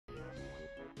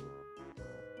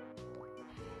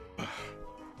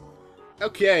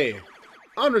Okay,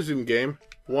 on resume game.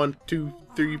 1, 2,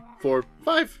 3, 4,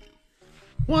 5.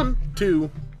 1,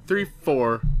 2, 3,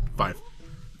 4, 5.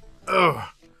 Ugh.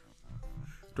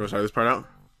 Do I start this part out?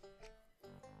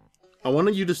 I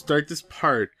wanted you to start this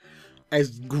part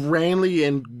as grandly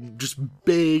and just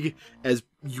big as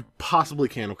you possibly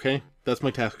can, okay? That's my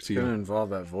task to you. It's gonna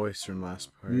involve that voice from last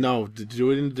part. No,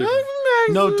 do it in different...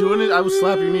 No, doing it, I was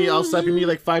slapping your knee. I'll slap your knee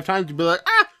like 5 times. You'd be like,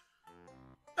 ah!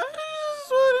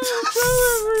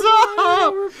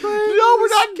 Stop! No, we're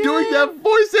not doing that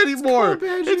voice anymore.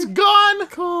 It's gone.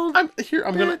 I'm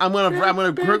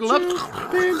gonna gurgle up,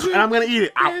 and I'm gonna eat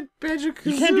it. Ow. Banjo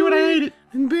You can't do it. I ate it.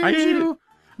 I ate it.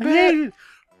 I ate it.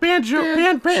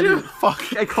 Banjo.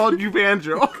 Fuck! I called you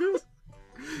Banjo.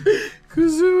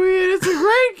 Kazooie, it's a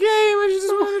great game. I just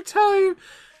want to tell you.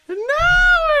 And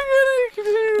now we're gonna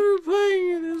continue playing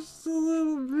it just a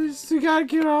little bit. You gotta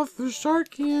get off the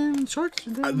sharky and sharks.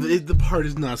 The part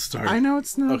is not started. I know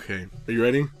it's not. Okay, are you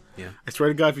ready? Yeah. I swear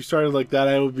to God, if you started like that,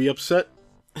 I would be upset.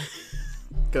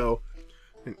 Go.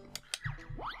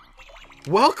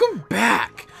 Welcome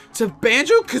back to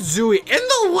Banjo Kazooie in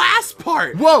the last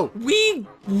part. Whoa!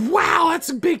 Wow, that's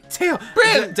a big tail.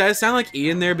 Did I sound like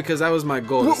Ian there? Because that was my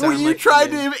goal. Were you trying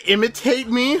to imitate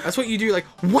me? That's what you do. Like,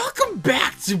 welcome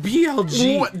back to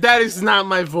BLG. What? That is not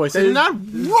my voice. That is not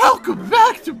welcome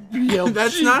back to BLG.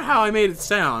 That's not how I made it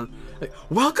sound. Like,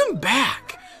 welcome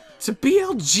back to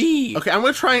BLG. Okay, I'm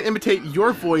gonna try and imitate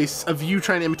your voice of you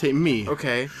trying to imitate me.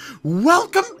 Okay.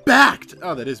 Welcome back.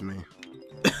 Oh, that is me.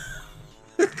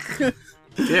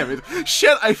 Damn it!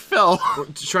 Shit! I fell.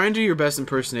 Try and do your best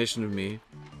impersonation of me.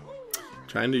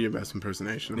 Try and do your best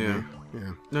impersonation of me.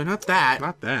 Yeah. No, not that.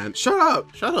 Not that. Shut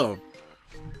up. Shut up.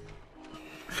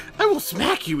 I will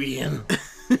smack you, Ian.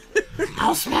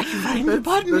 I'll smack you right in the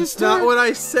button. That's not what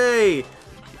I say.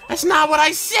 That's not what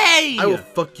I say. I will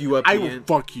fuck you up, Ian. I will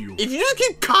fuck you. If you just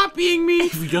keep copying me.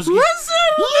 If you just listen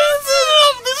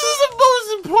up. This is the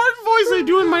most important voice I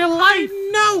do in my life.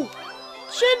 No.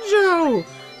 Shinjo.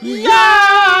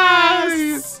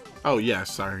 Yes! Oh, yeah,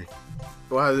 sorry.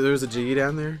 Wow, there's a Jiggy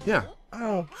down there? Yeah.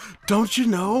 Oh. Don't you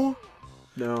know?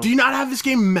 No. Do you not have this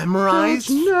game memorized?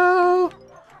 No.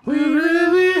 We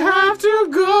really have to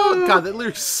go. God, that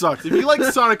lyric sucked. If you like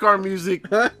Sonic R music,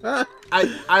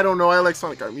 I don't know. I like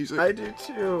Sonic R music. I do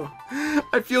too.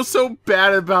 I feel so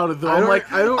bad about it though.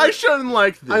 I shouldn't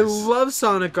like this. I love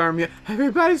Sonic R music.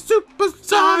 Everybody's super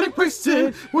Sonic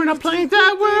wasted. We're not playing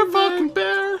that. We're fucking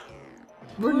bear.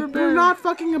 We're not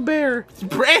fucking a bear.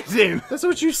 Brandon! That's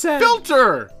what you said.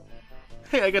 Filter!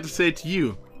 Hey, I got to say it to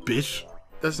you, bitch.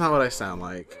 That's not what I sound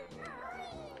like.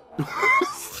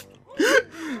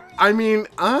 I mean,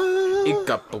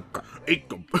 Ika-boka.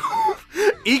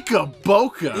 Ika-boka.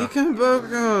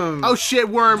 Ika-boka. Oh shit,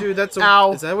 worm. Dude, that's a...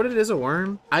 Ow. Is that what it is, a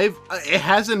worm? It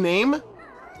has a name?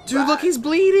 Dude, look, he's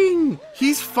bleeding.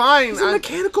 He's fine. He's a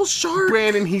mechanical shark.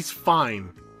 Brandon, he's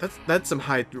fine. That's some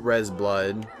high-res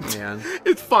blood, man.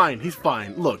 It's fine. He's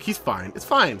fine. Look, he's fine. It's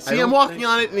fine. See, I'm walking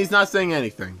on it, and he's not saying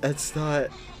anything. That's not...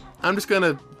 I'm just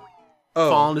gonna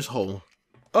fall in this hole.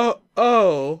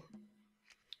 Oh.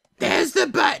 There's the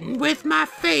button with my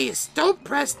face. Don't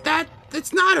press that.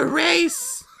 It's not a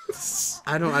race.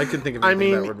 I couldn't think of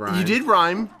anything that would rhyme. You did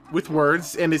rhyme with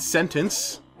words and a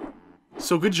sentence.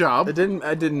 So good job. It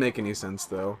didn't make any sense,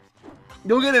 though.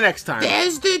 You'll get it next time.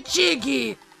 There's the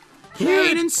Jiggy.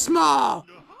 Plain and small.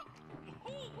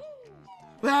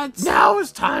 Now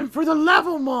it's time for the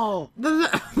level mall.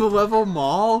 The level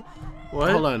mall?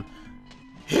 What? Hold on.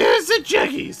 Here's the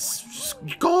Jiggies.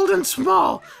 Golden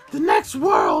small. The next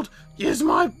world is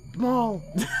my mall.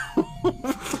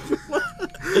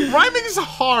 Rhyming is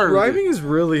hard. Rhyming is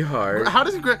really hard. How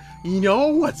does it go? You know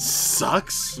what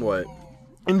sucks? What?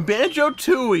 In Banjo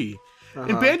Tooie.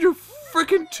 In Banjo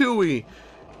frickin' Tooie,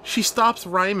 she stops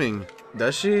rhyming.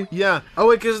 Does she? Yeah. Oh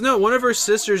wait, cause no, one of her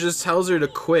sisters just tells her to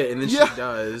quit, and then she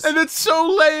does. And it's so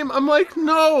lame. I'm like,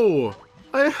 no.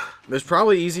 It's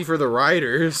probably easy for the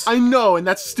writers. I know, and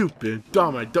that's stupid,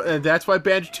 dumb. And that's why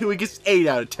Banjo Tooie gets 8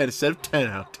 out of 10 instead of 10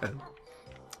 out of 10.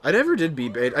 I never did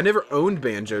beat. I never owned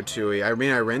Banjo Tooie. I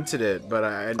mean, I rented it, but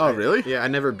Oh, really? Yeah, I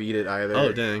never beat it either.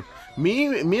 Oh, dang. Me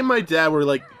and my dad were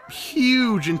like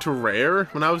huge into Rare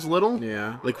when I was little.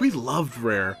 Yeah. Like we loved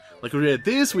Rare. Like we had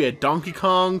this, we had Donkey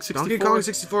Kong 64. Donkey Kong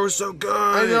 64 was so good.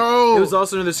 I know. It was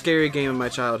also another scary game in my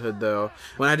childhood, though.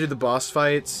 When I did the boss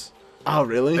fights. Oh,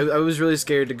 really? I was really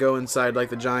scared to go inside like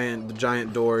the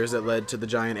giant doors that led to the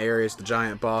giant areas, the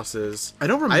giant bosses. I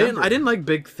don't remember. I didn't like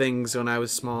big things when I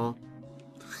was small.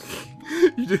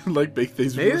 You didn't like big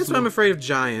things. Maybe that's why I'm afraid of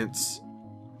giants.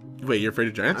 Wait, you're afraid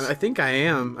of giants? I think I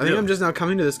am. I think I'm just now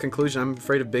coming to this conclusion. I'm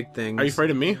afraid of big things. Are you afraid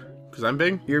of me? Because I'm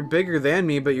big? You're bigger than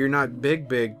me, but you're not big.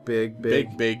 Big, big,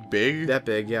 big? That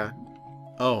big, yeah.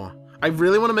 Oh. I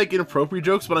really want to make inappropriate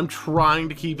jokes, but I'm trying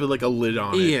to keep it like a lid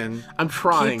on Ian, it. I'm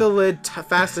trying. Keep the lid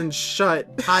fastened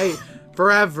shut tight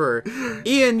forever.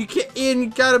 Ian, you can't. Ian, you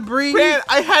gotta breathe. Man,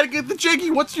 I had to get the jiggy.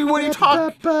 What are you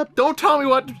talking? Don't tell me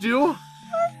what to do.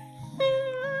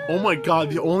 Oh my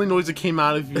god, the only noise that came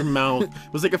out of your mouth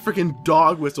was like a freaking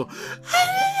dog whistle.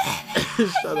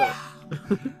 Shut up.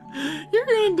 You're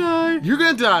gonna die. You're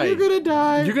gonna die. You're gonna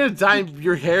die. You're gonna die.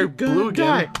 Your hair blue again.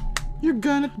 Die. You're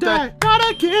gonna die. Not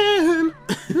again.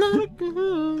 Not again.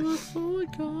 Oh my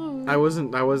god. That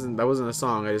wasn't a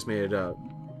song. I just made it up.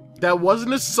 That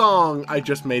wasn't a song. I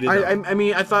just made it up. I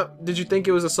mean, I thought. Did you think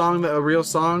it was a song, a real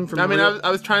song from? I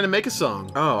was trying to make a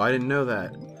song. Oh, I didn't know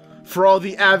that. For all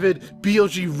the avid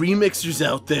BLG remixers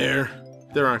out there,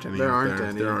 there aren't any. There aren't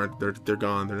any. They're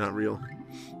gone. They're not real.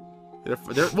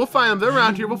 We'll find them. They're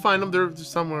around here. We'll find them. They're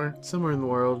somewhere. Somewhere in the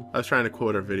world. I was trying to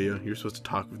quote our video. You're supposed to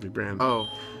talk with me, Brand. Oh.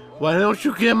 Why don't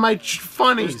you get my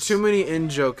funnies? There's too many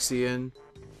in-jokes, Ian.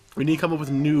 We need to come up with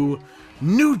new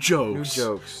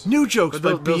jokes. New jokes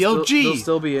by BLG. They'll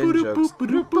still be in-jokes.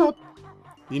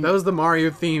 That was the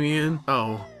Mario theme, Ian.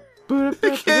 Oh. I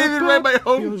can't even write my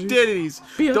own ditties.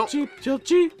 You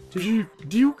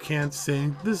can't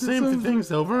say the same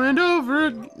things over and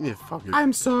over. Yeah, fuck it.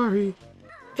 I'm sorry.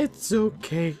 It's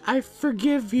okay. I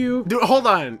forgive you. Dude, hold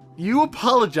on. You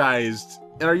apologized,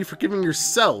 and are you forgiving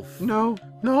yourself? No.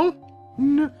 No?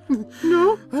 No.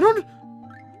 I don't...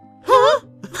 Huh?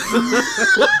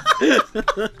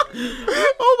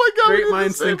 Oh my god. Great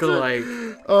minds think alike.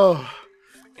 Oh.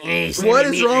 What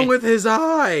is wrong with his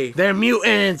eye? They're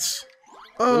mutants.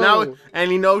 Oh. Now,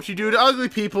 and you know what you do to ugly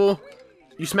people?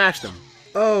 You smash them.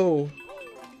 Oh.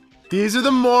 These are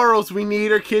the morals we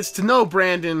need our kids to know,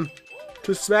 Brandon.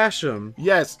 To smash them.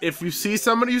 Yes, if you see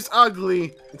somebody who's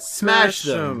ugly, smash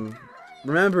them.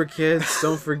 Remember, kids,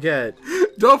 don't forget.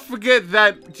 Don't forget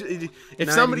that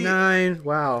if 99,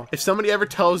 wow. If somebody ever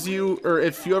tells you, or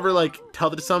if you ever like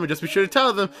tell it to somebody, just be sure to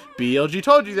tell them BLG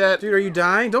told you that. Dude, are you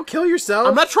dying? Don't kill yourself.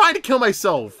 I'm not trying to kill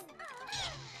myself.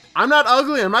 I'm not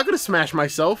ugly. I'm not gonna smash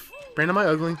myself. Brandon, am I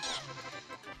ugly?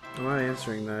 I'm not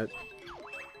answering that.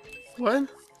 What?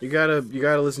 You gotta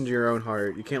listen to your own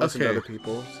heart. You can't listen to other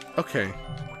people's. Okay.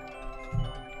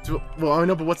 So, well, I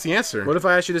know, but what's the answer? What if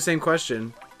I ask you the same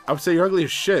question? I would say you're ugly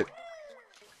as shit.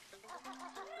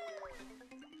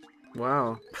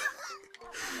 Wow.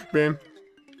 Bran.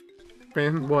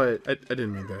 What? I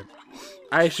didn't mean that.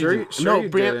 I actually no,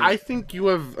 Bran. I think you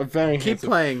have a very keep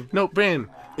playing. No, Bran.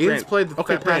 Ian's played the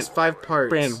past 5 parts.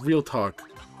 Bran, real talk.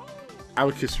 I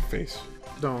would kiss your face.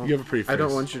 No. You have a pretty face. I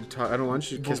don't want you to talk. I don't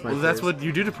want you to kiss my face. That's what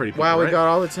you do to pretty people. Wow, right? we got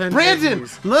all the 10. Brandon,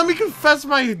 let me confess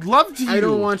my love to you. I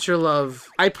don't want your love.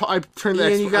 I turned the.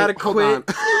 Ian, you gotta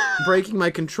quit breaking my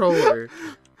controller.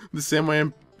 The same way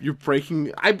you're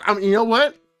breaking. You know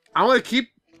what? I want to keep.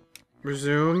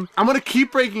 Resume. I'm gonna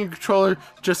keep breaking your controller,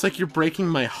 just like you're breaking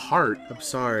my heart. I'm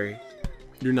sorry.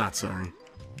 You're not sorry.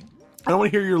 I don't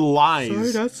want to hear your lies.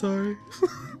 Sorry, not sorry.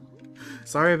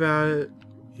 Sorry about it.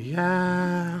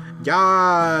 Yeah.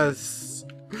 Yes.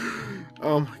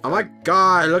 Oh my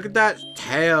god! Look at that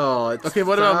tail. It's okay,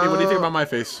 what about me? What do you think about my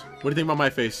face? What do you think about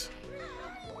my face?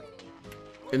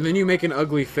 And then you make an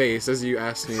ugly face as you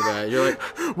ask me that. You're like,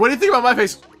 what do you think about my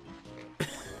face?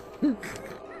 Do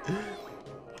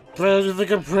you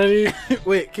think I'm pretty?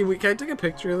 Wait, can I take a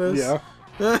picture of this?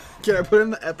 Yeah. Can I put it in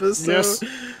the episode? Yes.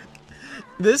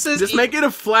 This is just make it a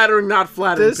flattering, not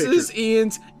flattering This picture. is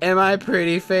Ian's "Am I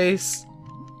Pretty" face.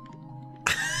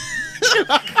 Can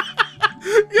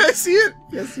I see it?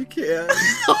 Yes, you can.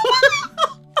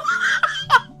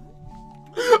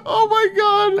 Oh my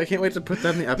god! I can't wait to put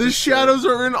that in the episode. The shadows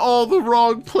are in all the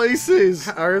wrong places.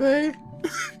 Are they?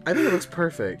 I think it looks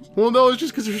perfect. Well, no, it's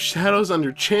just because there's shadows on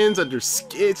your chins, on your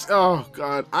skits. Oh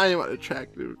god, I am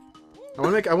unattractive. I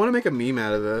want to make a meme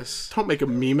out of this. Don't make a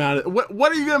meme out of it.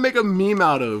 What are you gonna make a meme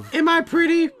out of? Am I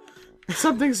pretty?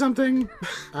 Something.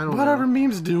 I don't know. Whatever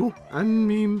memes do. I'm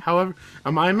meme. However,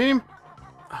 am I a meme?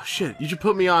 Oh shit! You should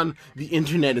put me on the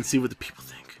internet and see what the people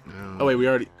think. No. Oh wait, we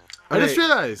already. I just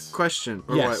realized. Question.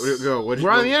 Or yes. What? Go.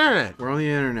 We're on the internet. We're on the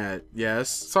internet. Yes.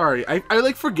 Sorry, I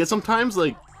like forget sometimes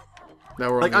like. That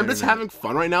we're like I'm just having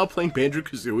fun right now playing Banjo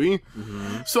Kazooie.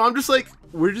 Mm-hmm. So I'm just like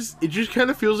it just kind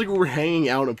of feels like we're hanging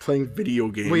out and playing video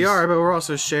games. We are, but we're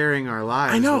also sharing our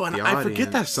lives. I know, with and the I audience.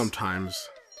 forget that sometimes.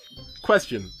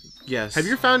 Question. Yes. Have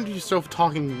you found yourself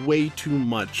talking way too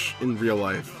much in real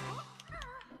life?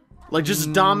 Like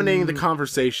just dominating the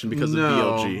conversation because of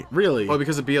BLG. Really? Oh,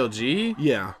 because of BLG?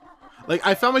 Yeah. Like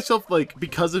I found myself like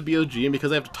because of BLG and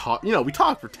because I have to talk. You know, we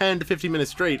talk for 10 to 15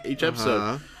 minutes straight each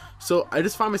episode. So I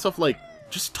just find myself like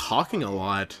just talking a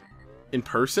lot in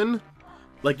person,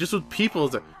 like just with people.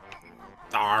 It's like,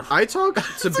 I talk to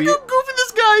it's like how goofy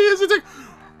this guy is. It's like,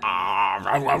 oh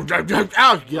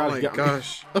my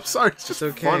gosh. I'm sorry, it's just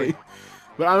okay. funny.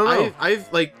 But I don't know.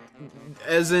 I've like,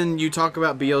 as in you talk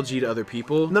about BLG to other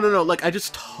people? No. Like I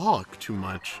just talk too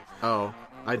much. Oh,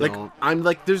 I Like don't. I'm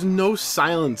like, there's no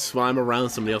silence when I'm around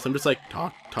somebody else. I'm just like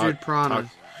talk. Dude, piranha.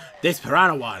 Talk. This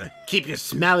piranha water. Keep your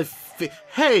smelly feet.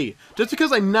 Hey, just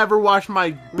because I never wash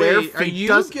my bare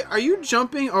feet Are you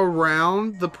jumping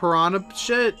around the piranha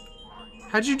shit?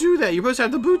 How'd you do that? You're supposed to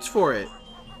have the boots for it.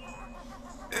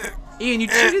 Ian, you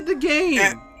cheated the game.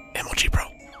 MLG Pro.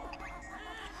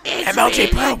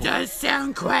 MLG Pro does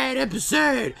sound quite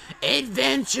absurd.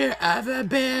 Adventure of a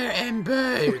bear and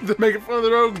bird. They're making fun of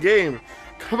their own game.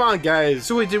 Come on, guys.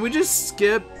 So wait, did we just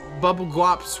skip Bubble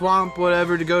Guap Swamp,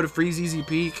 whatever, to go to Freeze Easy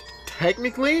Peak?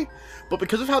 Technically, but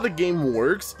because of how the game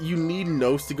works, you need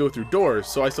notes to go through doors.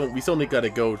 So we still gotta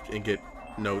go and get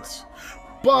notes.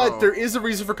 But there is a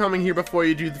reason for coming here before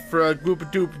you do the Goop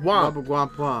Doop Womp. Bubble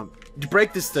Guap Womp. You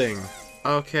break this thing.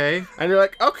 Okay. And you're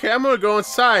like, okay, I'm gonna go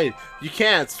inside. You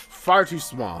can't. It's far too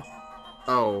small.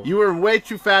 Oh. You were way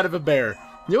too fat of a bear.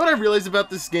 You know what I realized about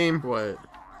this game? What?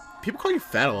 People call you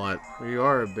fat a lot. Well, you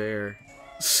are a bear.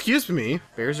 Excuse me.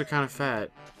 Bears are kind of fat.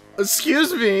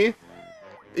 Excuse me.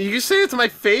 You can say it to my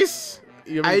face?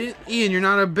 Ian, you're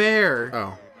not a bear.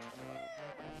 Oh.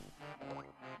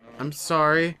 I'm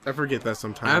sorry. I forget that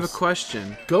sometimes. I have a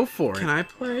question. Go for it. Can I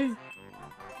play?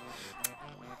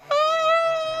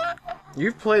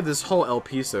 You've played this whole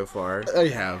LP so far. I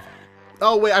have.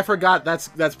 Oh wait, I forgot. That's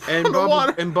And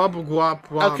Bubble Guap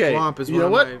Womp Okay, Womp is you know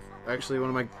one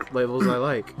of my labels I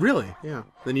like. Really? Yeah.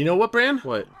 Then you know what, Bran?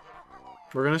 What?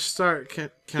 We're gonna start. Can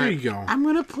Here you go. I'm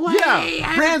gonna play.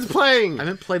 Yeah, Bran's playing. I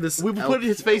haven't played this. We put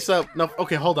his face up. No,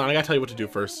 okay, hold on. I gotta tell you what to do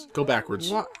first. Go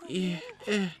backwards. What? Yeah,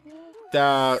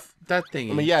 that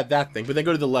thing. I mean, yeah, that thing. But then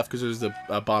go to the left because there's the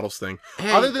bottles thing.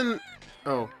 Hey. Other than,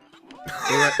 Oh.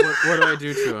 What do I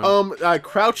do to him?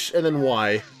 crouch and then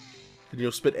Y, and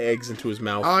you'll spit eggs into his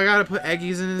mouth. Oh, I gotta put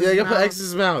eggies in his yeah, you mouth. gotta put eggs in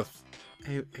his mouth.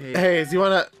 Hey. Hey, do you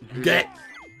wanna get?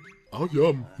 Oh,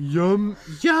 yum.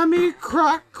 Yummy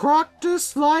croc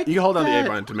just like You can hold down the that. A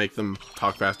button to make them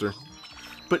talk faster.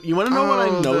 But you wanna know what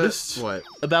I noticed? What?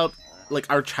 About like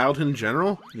our childhood in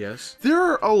general? Yes. There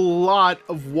are a lot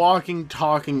of walking,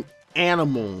 talking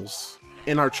animals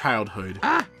in our childhood.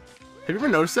 Ah! Have you ever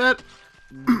noticed that?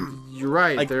 You're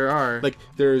right, Like- there are. Like,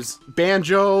 there's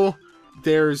Banjo,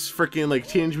 there's freaking, like,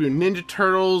 Teenage Mutant Ninja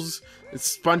Turtles,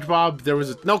 it's SpongeBob, there was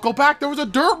a... No, go back! There was a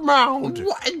dirt mound!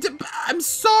 What? I'm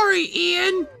sorry,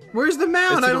 Ian! Where's the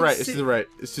mound? It's to I the don't right, see... it's to the right.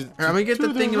 It's to, Here, I'm gonna get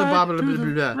the thing in the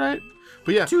bottom. right.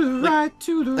 But yeah, To the like, right,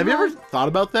 to the have you ever thought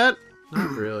about that?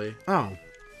 Not really. Oh.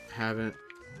 Haven't.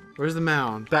 Where's the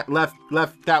mound? That left,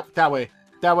 that way.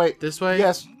 That way. This way?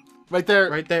 Yes. Right there.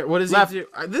 Right there. What does Left. he do?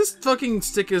 This fucking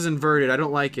stick is inverted. I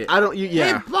don't like it.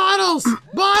 Yeah. Hey, bottles!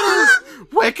 Bottles!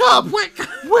 Wake up! Wake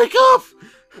up!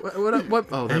 What?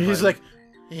 Oh, that And he's button.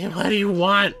 like, hey, what do you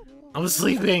want? I'm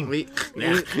sleeping. We-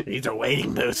 These are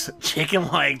wading boots. Chicken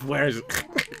leg wears.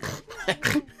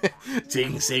 So you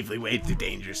can safely wade through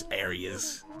dangerous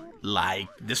areas. Like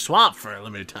the swamp for a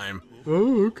limited time.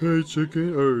 Oh, okay,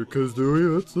 chicken. Or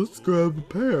Kazooie, let's grab a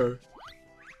pair.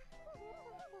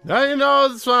 Now you know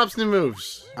the swamp's new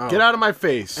moves. Oh. Get out of my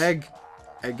face. Egg.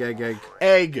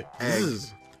 Egg.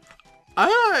 Zzz.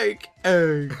 I like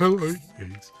egg. I like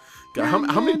eggs. God,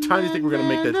 how many times do you think we're gonna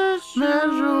make that?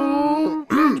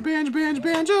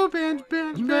 Banjo,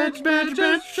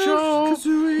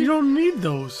 Kazooie. You don't need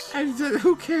those.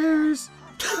 Who cares?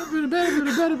 Banjo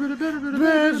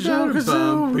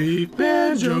Kazooie,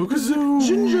 Banjo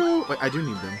Kazooie. Wait, I do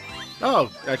need them.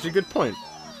 Oh, actually, good point.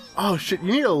 Oh shit,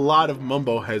 you need a lot of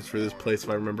mumbo heads for this place, if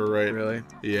I remember right. Really?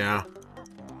 Yeah.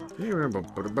 You remember?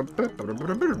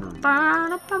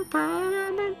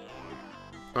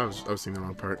 I was singing the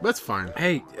wrong part. That's fine.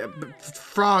 Hey,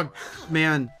 frog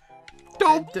man.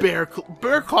 Don't bear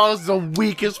claw is the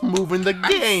weakest move in the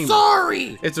game.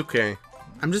 Sorry. It's okay.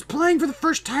 I'm just playing for the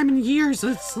first time in years.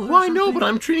 Well, I know, but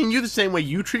I'm treating you the same way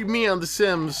you treat me on The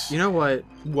Sims. You know what?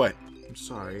 What? I'm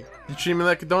sorry. You treat me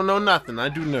like I don't know nothing. I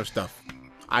do know stuff.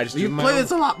 I just do You my play own.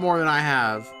 this a lot more than I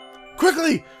have.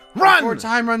 Quickly, run! Before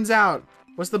time runs out.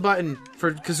 What's the button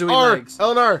for Kazooie R, legs?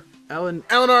 Eleanor, Eleanor.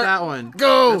 go! That one.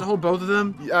 I have to hold both of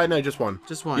them? I know, just one.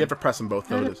 Just one. You have to press them both,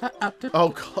 though. It is. Oh,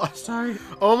 God. Sorry.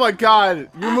 Oh, my God.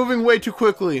 You're moving way too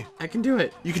quickly. I can do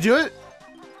it. You can do it?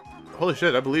 Holy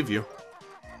shit, I believe you.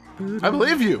 I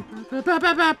believe you.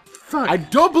 Fuck. I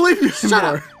don't believe you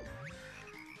Shut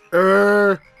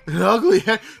anymore. Ugly.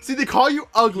 See, they call you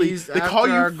ugly. He's They call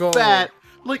after our you goal. fat.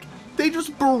 Like, they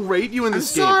just berate you in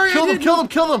this game. sorry, Kill I them, didn't- kill them,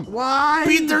 kill them. Why?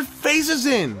 Beat their faces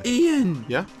in. Ian.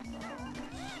 Yeah.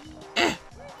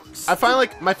 I find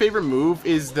like my favorite move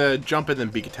is the jump and then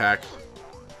beak attack.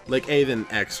 Like A then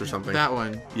X or something. That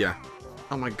one. Yeah.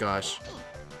 Oh my gosh.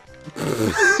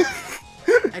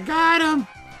 I got him.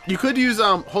 You could use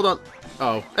hold on.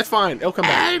 Oh, that's fine. It'll come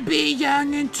back. I'll be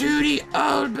young and truly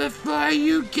old before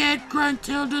you get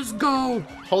Gruntilda's goal.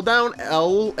 Hold down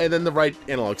L and then the right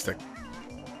analog stick.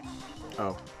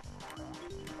 Oh.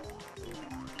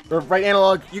 Or right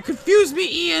analog. You confused me,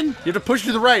 Ian. You have to push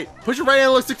to the right. Push your right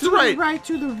analog stick to the right. Right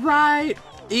to the right.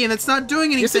 Ian, it's not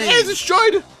doing anything. Yes, it is. It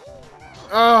should.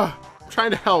 I'm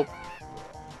trying to help.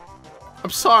 I'm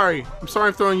sorry. I'm sorry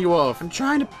I'm throwing you off. I'm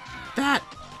trying to... That.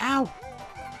 Ow.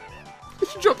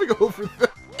 You're jumping over them.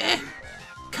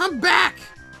 Come back.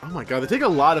 Oh my god, they take a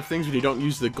lot of things when you don't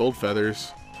use the gold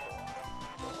feathers.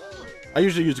 I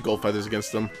usually use the gold feathers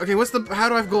against them. Okay, what's the... How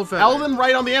do I have gold feather? L then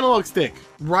right on the analog stick.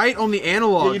 Right on the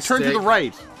analog Yeah, you turn to stick. the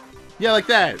right. Yeah, like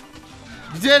that.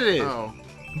 You did it. Oh.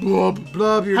 Blub,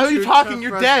 blub, you're How are you too talking? tough You're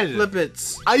for us dead.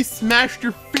 Flippets. I smashed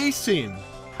your face in.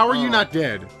 How are you Oh. not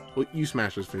dead? Well, you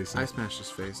smashed his face in. I smashed his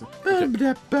face.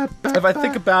 If I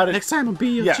think about it... Next time I'll be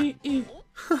your Yeah. G.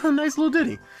 Nice little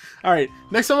ditty. Alright,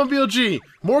 next time on BLG,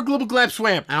 more Global Glab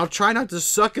Swamp. I'll try not to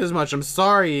suck as much. I'm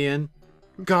sorry, Ian.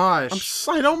 Gosh.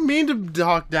 I don't mean to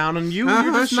talk down on you.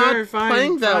 You're just Sure, not fine,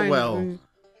 playing that fine. well.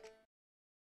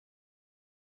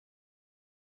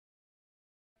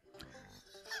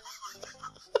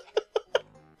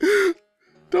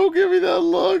 Don't give me that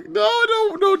look. No,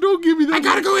 don't give me that. I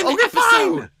gotta go in the Okay,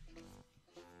 episode. fine.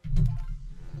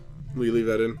 Will you leave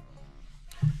that in?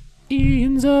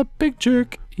 Ian's a big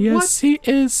jerk. Yes, What? he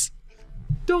is.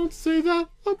 Don't say that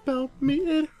about me.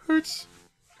 It hurts.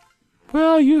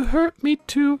 Well, you hurt me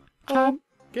too.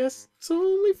 Guess it's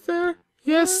only fair.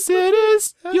 Yes, it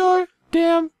is. You're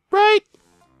damn right.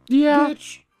 Yeah.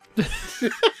 Bitch.